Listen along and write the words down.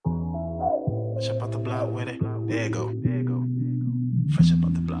Fresh up out the block with it. There you go. Fresh up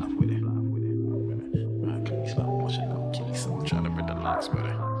out the block with it. Right, can you slow motion? No keys. I'm trying to bring the locks with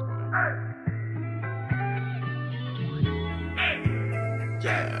it.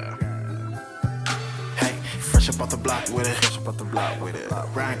 Yeah. Hey, fresh up out the block with it. Fresh up out the block with it.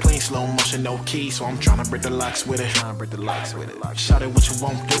 Riding clean, slow motion, no keys. So I'm trying to break the locks with it. Shout it what you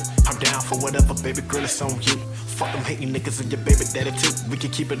won't do. I'm down for whatever, baby girl, it's on you. Fuck them hating niggas and your baby daddy too. We can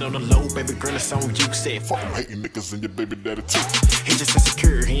keep it on the low, baby girl, it's on you. Said fuck them hating niggas and your baby daddy too. He just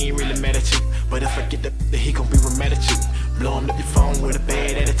insecure, he ain't really mad at you. But if I get that, he gon' be real mad at you. Blowing up your phone with a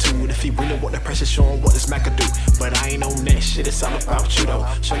bad attitude. If he really want that pressure, show him what this Mac could do. But I ain't on that shit, it's all about you though.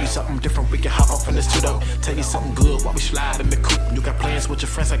 Show you something different, we can hop off in this too though. Tell you something good while we slide in the coupe. You got plans with your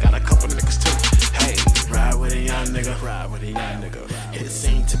friends, I got a couple of niggas too. Hey, ride with a young nigga, ride with a young nigga. Hit the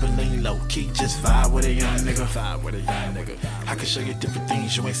scene to lean low key, just vibe with a young nigga, vibe with a young nigga. I can show you different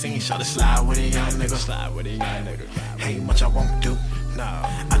things you ain't seen, show the slide with a young nigga, slide with a young nigga. Ain't much I won't do, nah,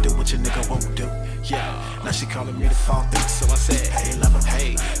 I do what your nigga won't do, yeah. Now she calling me the fall through, so I said, hey lover,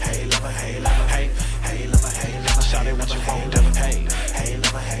 hey, hey lover, hey lover, hey, hey lover, hey lover, shout it what you won't do, hey, hey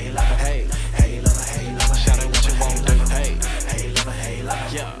lover, hey lover, hey, hey lover, hey lover, shout it what you won't do, hey, hey lover, hey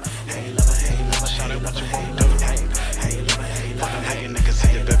lover, yeah, hey lover, hey lover, shout it what you won't do, hey, hey lover, hey lover, hey niggas,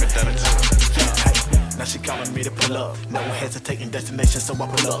 hey your baby daddy too. Now she calling me to pull up. No hesitating destination, so I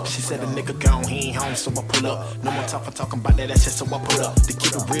pull up. She said a nigga gone, he ain't home, so I pull up. No more talking about that shit, so I pull up. To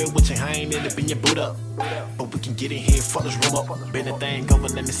keep it real with you, I ain't in to be your boot up. But we can get in here, fuck this room up. Bend the thing over,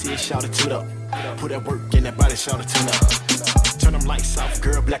 let me see it, shout it toot up. Put that work in that body, shout it tune up. Turn them lights off,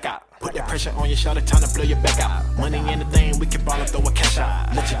 girl, black out. Put that pressure on your shoulder, time to blow your back out. Money in the thing, we can ball and throw a cash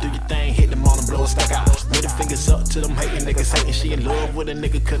out. Let you do your thing, hit them all and blow a stack out. Middle fingers up to them hating niggas hating. She in love with a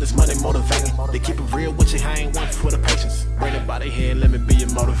nigga cause it's money motivating. They keep it real with you, I ain't one for the patience. Bring it by the head, let me be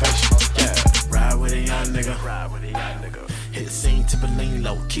your motivation. Yeah, ride with a young nigga, ride with a young nigga. Hit the scene to lean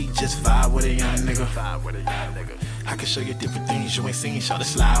low key, just vibe with a young nigga, vibe with a young nigga. I can show you different things you ain't seen, show the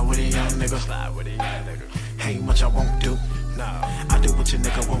slide with a young nigga, slide with a young nigga. Ain't much I won't do, nah, I do what your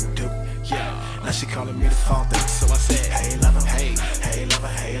nigga won't do, yeah. Now she calling me the fall through, so I said, hey lover, hey, hey lover,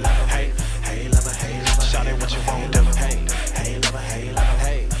 hey lover, hey, hey lover, hey lover, shout it what you won't do, hey, hey lover, hey lover,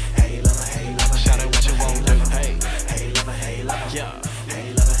 hey, hey lover, hey lover, shout it what you won't do, hey, hey lover, hey lover, yeah,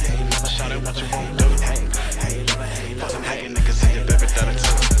 hey lover, hey lover, shout it what you won't do, hey, hey lover, hey lover, some hating niggas in your baby daddy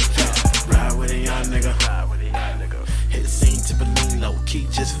too, yeah. Ride with a young nigga, ride with a young nigga. Hit the scene to lean low key,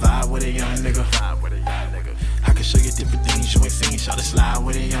 just vibe with a young nigga, vibe with a young nigga. I can show you different things you ain't seen, shout the slide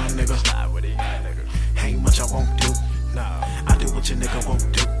with a young nigga, slide with a young nigga. Ain't much I won't do, nah, I do what your nigga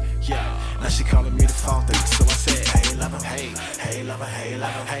won't do, yeah. Now she calling me the fall through, so I said, hey lover, hey, hey lover, hey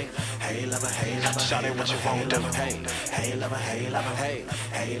lover, hey, hey lover, hey lover, shout it what you won't do, hey, hey lover, hey lover, hey,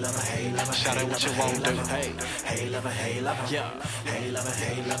 hey lover, hey lover, shout it what you won't do, hey, hey lover, hey lover, yeah, hey lover,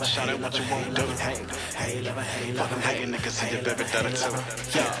 hey lover, shout it what you won't do, hey, hey lover, hey lover, hey niggas in your baby daddy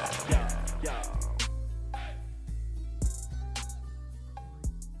too, yeah.